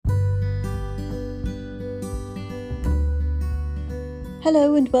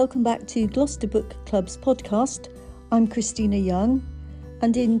Hello and welcome back to Gloucester Book Club's podcast. I'm Christina Young,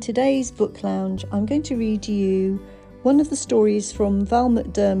 and in today's book lounge I'm going to read you one of the stories from Val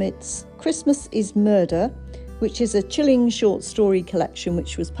McDermid's Christmas is Murder, which is a chilling short story collection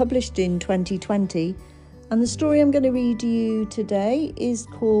which was published in 2020. And the story I'm going to read you today is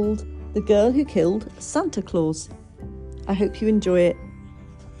called The Girl Who Killed Santa Claus. I hope you enjoy it.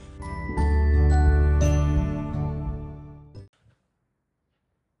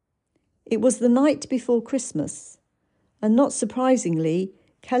 It was the night before Christmas, and not surprisingly,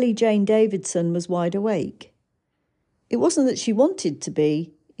 Kelly Jane Davidson was wide awake. It wasn't that she wanted to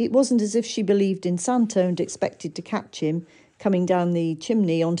be. It wasn't as if she believed in Santa and expected to catch him coming down the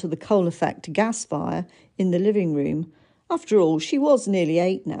chimney onto the coal effect gas fire in the living room. After all, she was nearly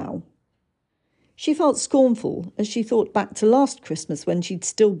 8 now. She felt scornful as she thought back to last Christmas when she'd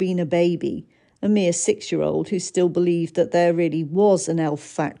still been a baby, a mere 6-year-old who still believed that there really was an elf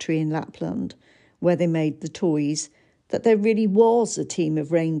factory in Lapland where they made the toys, that there really was a team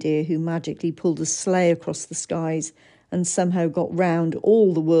of reindeer who magically pulled a sleigh across the skies and somehow got round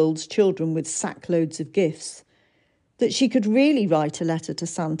all the world's children with sackloads of gifts, that she could really write a letter to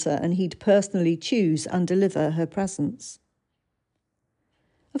Santa and he'd personally choose and deliver her presents.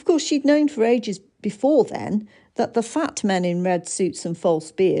 Of course, she'd known for ages before then that the fat men in red suits and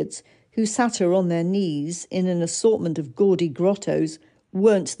false beards who sat her on their knees in an assortment of gaudy grottos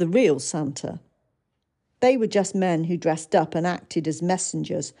weren't the real Santa. They were just men who dressed up and acted as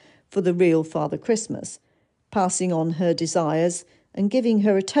messengers for the real Father Christmas, passing on her desires and giving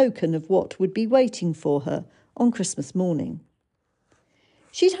her a token of what would be waiting for her on Christmas morning.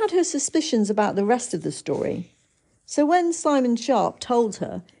 She'd had her suspicions about the rest of the story, so when Simon Sharp told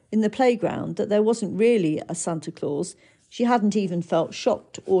her in the playground that there wasn't really a Santa Claus, she hadn't even felt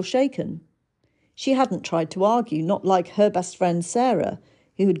shocked or shaken. She hadn't tried to argue, not like her best friend Sarah,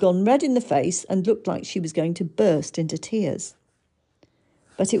 who had gone red in the face and looked like she was going to burst into tears.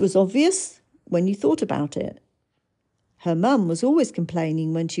 But it was obvious when you thought about it. Her mum was always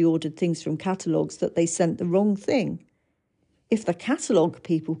complaining when she ordered things from catalogues that they sent the wrong thing. If the catalogue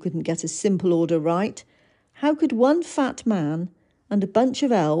people couldn't get a simple order right, how could one fat man and a bunch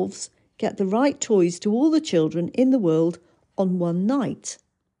of elves get the right toys to all the children in the world on one night?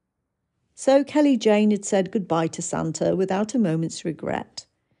 So Kelly Jane had said goodbye to Santa without a moment's regret.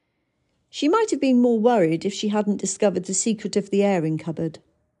 She might have been more worried if she hadn't discovered the secret of the airing cupboard.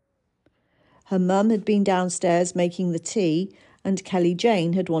 Her mum had been downstairs making the tea, and Kelly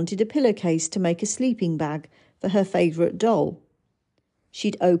Jane had wanted a pillowcase to make a sleeping bag for her favourite doll.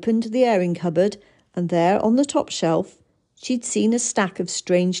 She'd opened the airing cupboard, and there on the top shelf she'd seen a stack of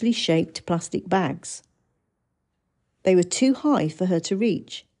strangely shaped plastic bags. They were too high for her to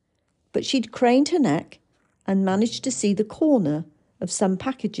reach, but she'd craned her neck and managed to see the corner of some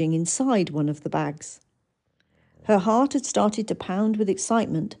packaging inside one of the bags. Her heart had started to pound with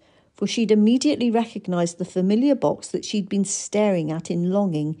excitement, for she'd immediately recognised the familiar box that she'd been staring at in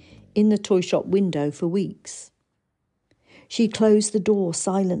longing in the toy shop window for weeks. She closed the door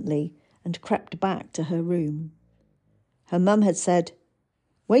silently and crept back to her room. Her mum had said,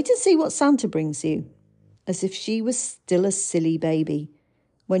 "Wait and see what Santa brings you," as if she was still a silly baby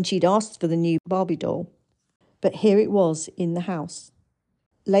when she'd asked for the new Barbie doll. But here it was in the house.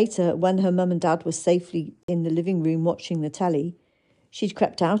 Later, when her mum and dad were safely in the living room watching the telly, she'd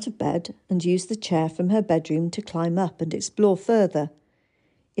crept out of bed and used the chair from her bedroom to climb up and explore further.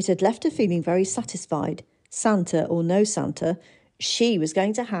 It had left her feeling very satisfied. Santa or no Santa, she was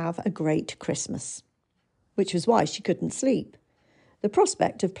going to have a great Christmas, which was why she couldn't sleep. The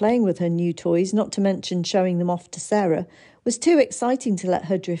prospect of playing with her new toys, not to mention showing them off to Sarah, was too exciting to let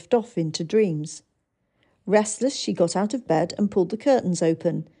her drift off into dreams. Restless, she got out of bed and pulled the curtains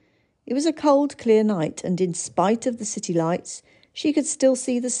open. It was a cold, clear night, and in spite of the city lights, she could still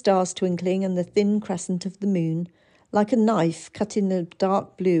see the stars twinkling and the thin crescent of the moon, like a knife cut in the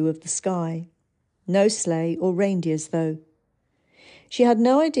dark blue of the sky. No sleigh or reindeers, though. She had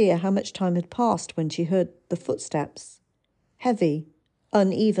no idea how much time had passed when she heard the footsteps. Heavy,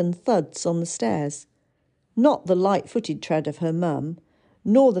 uneven thuds on the stairs. Not the light-footed tread of her mum,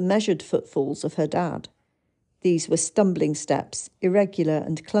 nor the measured footfalls of her dad. These were stumbling steps, irregular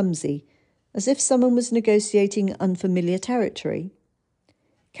and clumsy, as if someone was negotiating unfamiliar territory.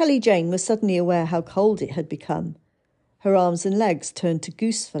 Kelly Jane was suddenly aware how cold it had become. Her arms and legs turned to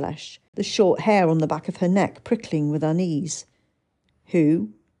goose flesh, the short hair on the back of her neck prickling with unease. Who,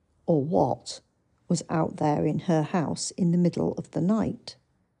 or what, was out there in her house in the middle of the night?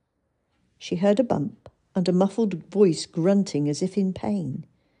 She heard a bump and a muffled voice grunting as if in pain.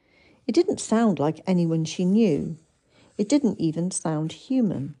 It didn't sound like anyone she knew. It didn't even sound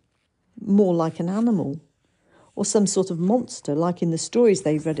human, more like an animal, or some sort of monster like in the stories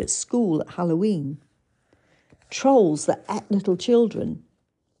they read at school at Halloween. Trolls that ate little children.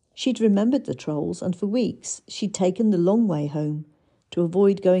 She'd remembered the trolls, and for weeks she'd taken the long way home to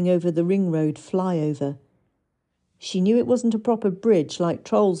avoid going over the ring road flyover. She knew it wasn't a proper bridge like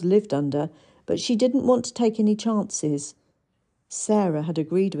trolls lived under, but she didn't want to take any chances. Sarah had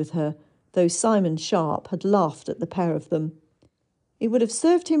agreed with her, though Simon Sharp had laughed at the pair of them. It would have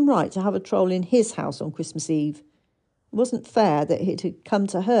served him right to have a troll in his house on Christmas Eve. It wasn't fair that it had come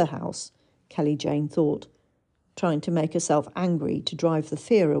to her house, Kelly Jane thought, trying to make herself angry to drive the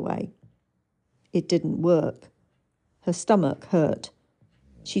fear away. It didn't work. Her stomach hurt.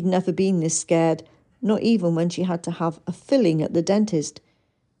 She'd never been this scared, not even when she had to have a filling at the dentist.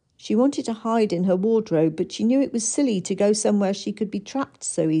 She wanted to hide in her wardrobe, but she knew it was silly to go somewhere she could be tracked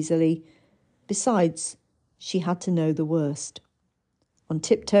so easily. Besides, she had to know the worst. On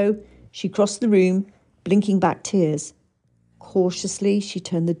tiptoe, she crossed the room, blinking back tears. Cautiously, she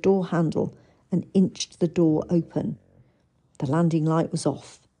turned the door handle and inched the door open. The landing light was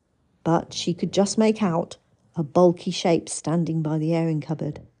off, but she could just make out a bulky shape standing by the airing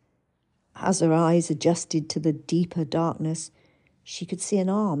cupboard. As her eyes adjusted to the deeper darkness, she could see an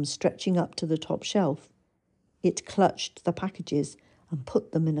arm stretching up to the top shelf. It clutched the packages and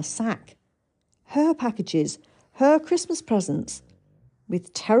put them in a sack. Her packages, her Christmas presents.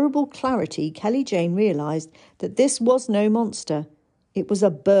 With terrible clarity, Kelly Jane realised that this was no monster. It was a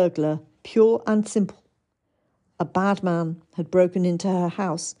burglar, pure and simple. A bad man had broken into her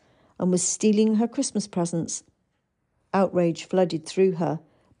house and was stealing her Christmas presents. Outrage flooded through her,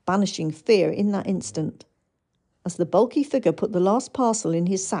 banishing fear in that instant. As the bulky figure put the last parcel in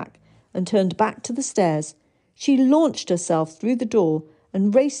his sack and turned back to the stairs, she launched herself through the door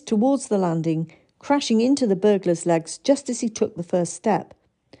and raced towards the landing, crashing into the burglar's legs just as he took the first step.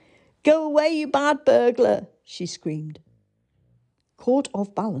 "Go away, you bad burglar!" she screamed. Caught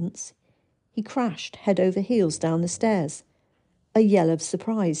off balance, he crashed head over heels down the stairs, a yell of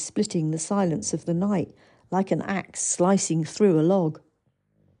surprise splitting the silence of the night like an axe slicing through a log.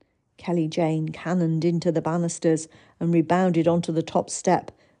 Kelly Jane cannoned into the banisters and rebounded onto the top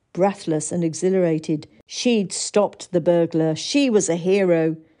step, breathless and exhilarated. She'd stopped the burglar. She was a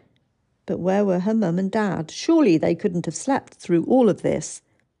hero. But where were her mum and dad? Surely they couldn't have slept through all of this.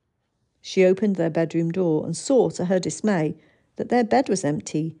 She opened their bedroom door and saw, to her dismay, that their bed was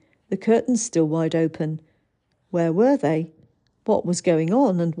empty, the curtains still wide open. Where were they? What was going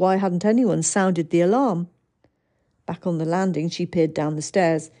on, and why hadn't anyone sounded the alarm? Back on the landing, she peered down the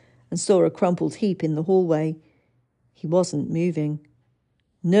stairs and saw a crumpled heap in the hallway. He wasn't moving.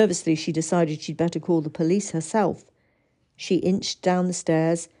 Nervously, she decided she'd better call the police herself. She inched down the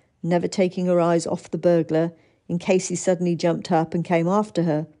stairs, never taking her eyes off the burglar, in case he suddenly jumped up and came after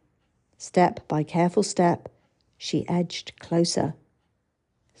her. Step by careful step, she edged closer.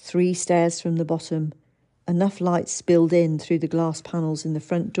 3 stairs from the bottom, enough light spilled in through the glass panels in the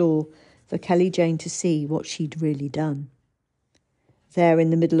front door for Kelly Jane to see what she'd really done. There in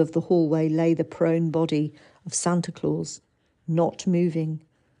the middle of the hallway lay the prone body of Santa Claus, not moving,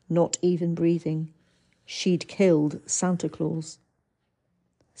 not even breathing. She'd killed Santa Claus.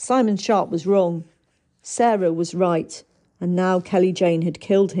 Simon Sharp was wrong. Sarah was right, and now Kelly Jane had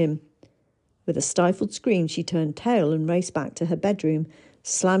killed him. With a stifled scream, she turned tail and raced back to her bedroom,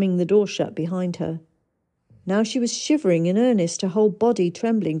 slamming the door shut behind her. Now she was shivering in earnest, her whole body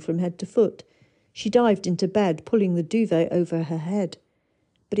trembling from head to foot. She dived into bed, pulling the duvet over her head.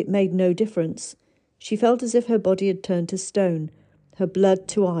 But it made no difference. She felt as if her body had turned to stone, her blood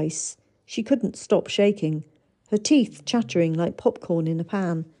to ice. She couldn't stop shaking, her teeth chattering like popcorn in a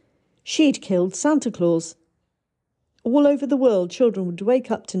pan. She'd killed Santa Claus. All over the world, children would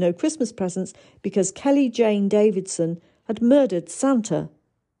wake up to no Christmas presents because Kelly Jane Davidson had murdered Santa.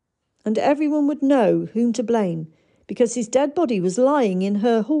 And everyone would know whom to blame because his dead body was lying in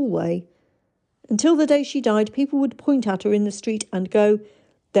her hallway. Until the day she died, people would point at her in the street and go,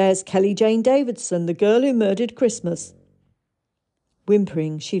 "There's Kelly Jane Davidson, the girl who murdered Christmas."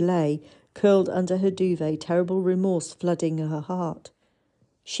 Whimpering, she lay, curled under her duvet, terrible remorse flooding her heart.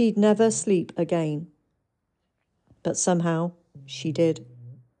 She'd never sleep again. But somehow she did.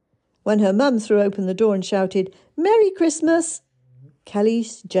 When her mum threw open the door and shouted, "Merry Christmas!" Kelly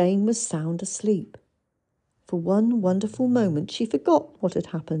Jane was sound asleep. For one wonderful moment she forgot what had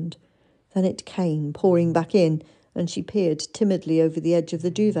happened. Then it came, pouring back in, and she peered timidly over the edge of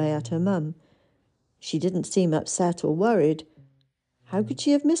the duvet at her mum. She didn't seem upset or worried. How could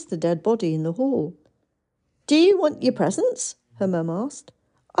she have missed the dead body in the hall? "Do you want your presents?" her mum asked.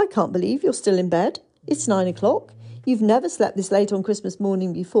 "I can't believe you're still in bed. It's 9 o'clock. You've never slept this late on Christmas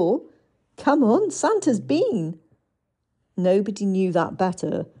morning before. Come on, Santa's been. Nobody knew that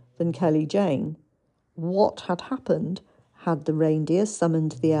better than Kelly Jane. What had happened? Had the reindeer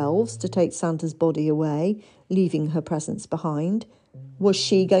summoned the elves to take Santa's body away, leaving her presents behind? Was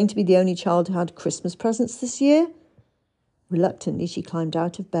she going to be the only child who had Christmas presents this year? Reluctantly, she climbed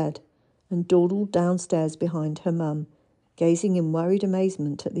out of bed and dawdled downstairs behind her mum, gazing in worried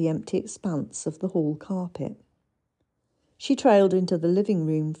amazement at the empty expanse of the hall carpet. She trailed into the living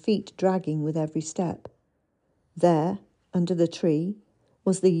room, feet dragging with every step. There, under the tree,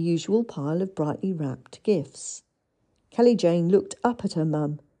 was the usual pile of brightly wrapped gifts. Kelly Jane looked up at her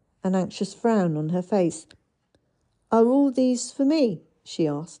mum, an anxious frown on her face. "Are all these for me?" she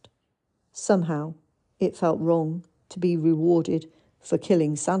asked. Somehow, it felt wrong to be rewarded for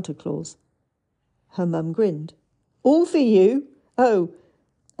killing Santa Claus. Her mum grinned. "All for you? Oh,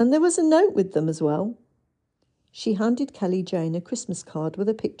 and there was a note with them as well." She handed Kelly Jane a Christmas card with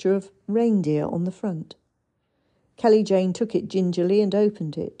a picture of reindeer on the front. Kelly Jane took it gingerly and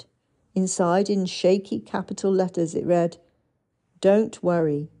opened it. Inside, in shaky capital letters, it read, "Don't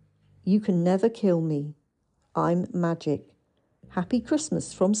worry. You can never kill me. I'm magic. Happy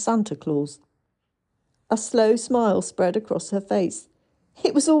Christmas from Santa Claus." A slow smile spread across her face.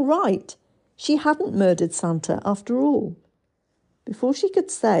 It was all right. She hadn't murdered Santa after all. Before she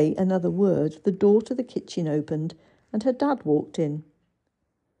could say another word, the door to the kitchen opened and her dad walked in.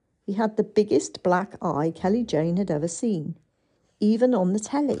 He had the biggest black eye Kelly Jane had ever seen, even on the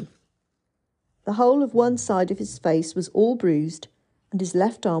telly. The whole of one side of his face was all bruised and his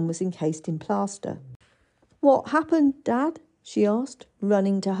left arm was encased in plaster. "What happened, Dad?" she asked,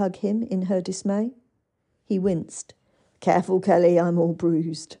 running to hug him in her dismay. He winced. "Careful, Kelly, I'm all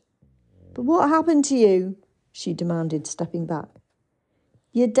bruised." "But what happened to you?" she demanded, stepping back.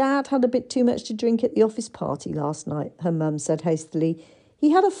 "Your dad had a bit too much to drink at the office party last night," her mum said hastily.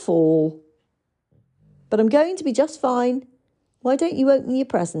 "He had a fall." "But I'm going to be just fine. Why don't you open your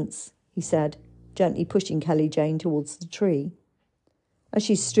presents?" he said, gently pushing Kelly Jane towards the tree. As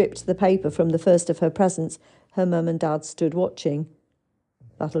she stripped the paper from the first of her presents, her mum and dad stood watching.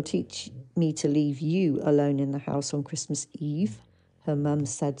 "That'll teach me to leave you alone in the house on Christmas Eve," her mum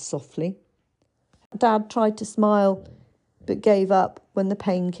said softly. Dad tried to smile, but gave up when the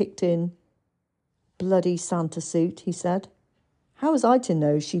pain kicked in. "Bloody Santa suit," he said. "How was I to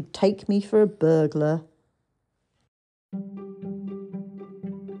know she'd take me for a burglar?"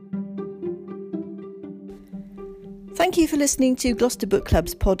 Thank you for listening to Gloucester Book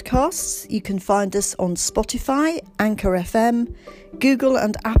Club's podcasts. You can find us on Spotify, Anchor FM, Google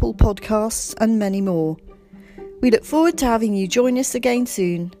and Apple Podcasts, and many more. We look forward to having you join us again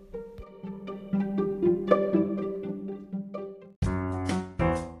soon.